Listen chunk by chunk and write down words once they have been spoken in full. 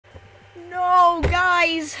No,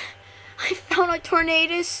 guys! I found a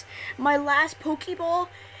Tornadus. My last Pokeball.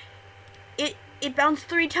 It bounced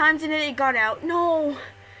 3 times and then it got out. No!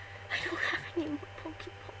 I don't have any more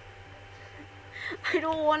Pokeball. I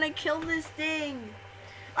don't want to kill this thing.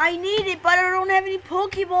 I need it, but I don't have any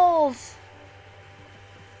Pokeballs.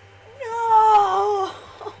 No!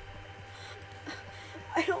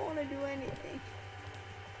 I don't want to do anything.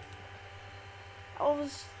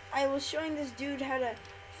 I was showing this dude how to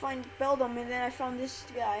find beldum, and then I found this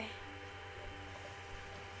guy.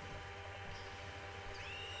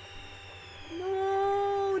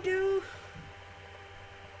 No, dude.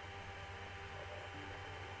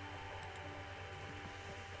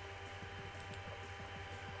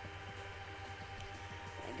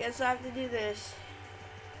 I guess I have to do this.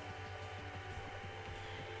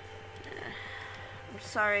 I'm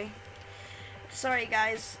sorry. Sorry,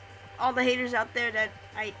 guys. All the haters out there that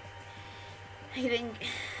I didn't.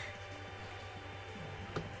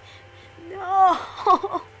 No!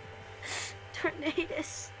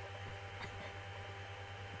 Tornadus.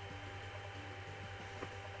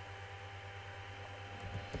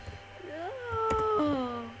 No!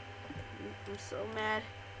 I'm so mad.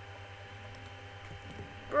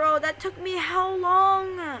 Bro, that took me how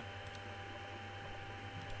long?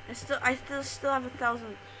 I still have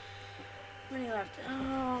 1,000 money left.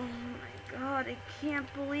 Oh my god, I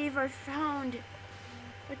can't believe I found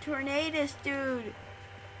a Tornadus, dude.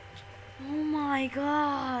 Oh my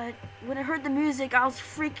god. When I heard the music, I was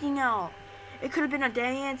freaking out. It could have been a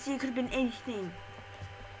dance, it could have been anything.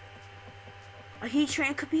 A heat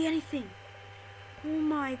train, could be anything. Oh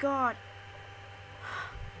my god.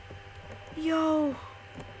 Yo.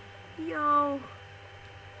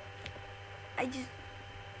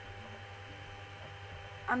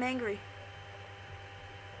 I'm angry.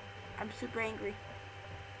 I'm super angry.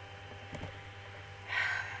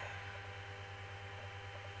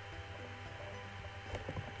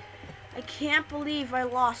 I can't believe I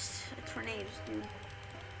lost a Tornadus, dude.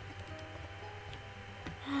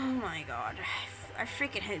 Oh my god. I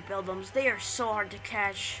freaking hate beldums. They are so hard to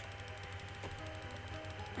catch.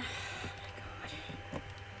 Oh my god.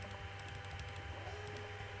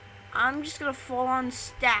 I'm just gonna full on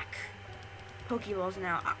stack Pokeballs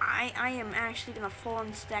now. I am actually gonna full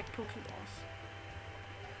on stack Pokeballs.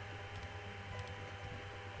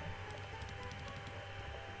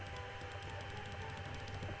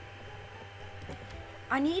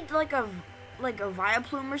 I need like a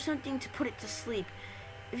Vileplume or something to put it to sleep.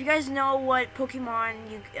 If you guys know what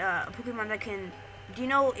Pokemon Pokemon that can,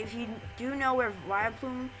 if you do know where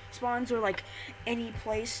Vileplume spawns, or like any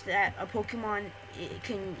place that a Pokemon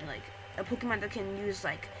can, like a Pokemon that can use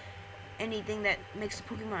like anything that makes the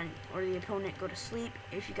Pokemon or the opponent go to sleep.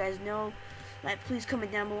 If you guys know, like, please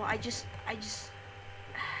comment down below. I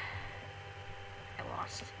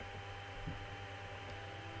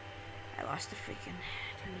lost the freaking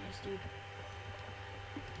Tornadus, dude.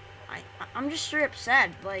 I'm just straight up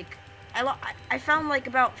sad. Like, I found like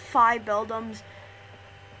about 5 beldums.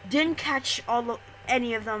 Didn't catch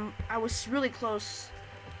any of them. I was really close.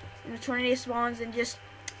 And the Tornadus spawns, and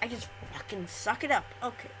I just fucking suck it up.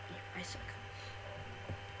 Okay, yeah, I suck.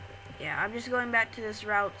 Yeah, I'm just going back to this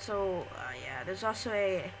route. So yeah, there's also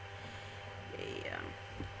a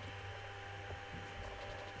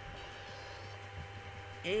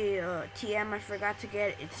TM I forgot to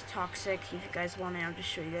get. It's toxic. If you guys want it, I'll just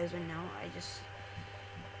show you guys right now.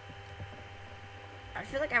 I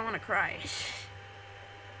feel like I want to cry.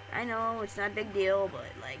 I know it's not a big deal, but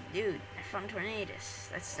like, dude, I found Tornadus.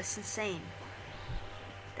 That's insane.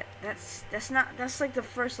 That's like the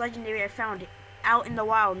first legendary I found out in the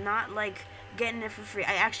wild, not like getting it for free.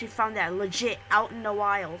 I actually found that legit out in the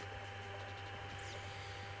wild.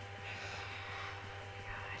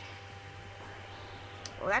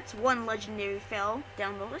 Well, that's one legendary fail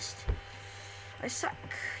down the list. I suck.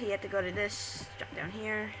 You have to go to this, drop down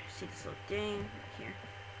here, see this little thing right here.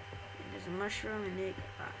 And there's a mushroom and it.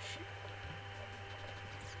 Ah, shit.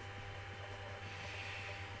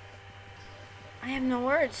 I have no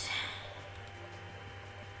words.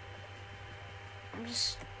 I'm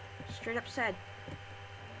just straight up sad.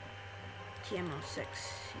 TM06, yeah.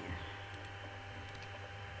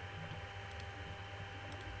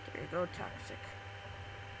 There you go, toxic.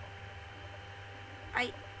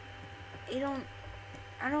 I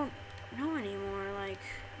don't know anymore, like,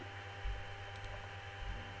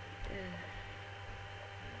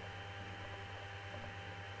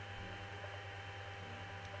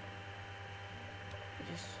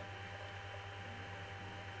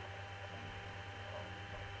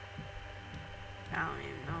 I don't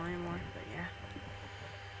even know anymore, but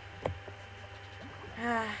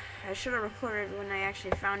yeah. I should have recorded when I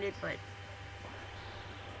actually found it, but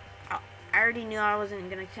I already knew I wasn't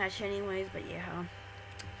gonna catch anyways. But yeah.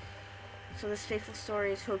 So this faithful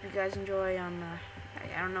stories. Hope you guys enjoy.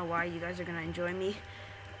 I don't know why you guys are gonna enjoy me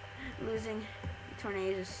losing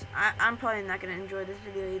Tornadus. I'm probably not gonna enjoy this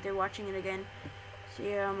video either. Watching it again. So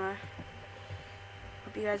yeah.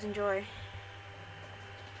 Hope you guys enjoy.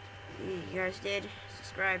 You guys did.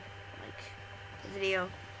 Subscribe, like the video,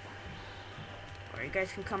 or you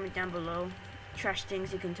guys can comment down below. Trash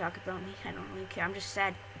things you can talk about me. I don't really care. I'm just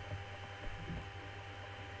sad.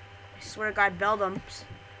 I swear to God, beldums.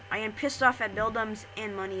 I am pissed off at beldums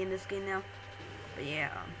and money in this game now. But yeah,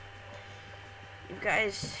 if you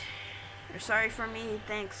guys are sorry for me,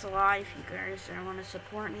 thanks a lot. If you guys don't want to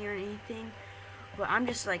support me or anything, but I'm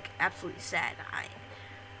just like absolutely sad.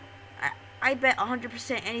 I bet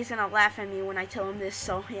 100% Andy's gonna laugh at me when I tell him this.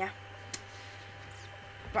 So yeah,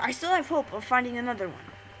 but I still have hope of finding another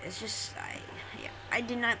one. It's just I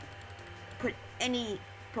did not put any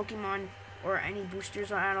Pokemon or any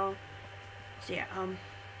boosters on at all. So yeah, hope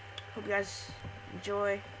you guys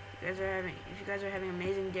enjoy. If you guys are having an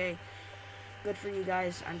amazing day, good for you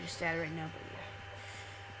guys. I'm just sad right now, but yeah.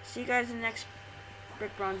 See you guys in the next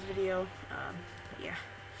Brick Bronze video. Yeah.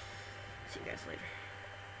 See you guys later.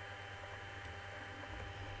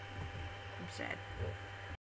 I'm sad.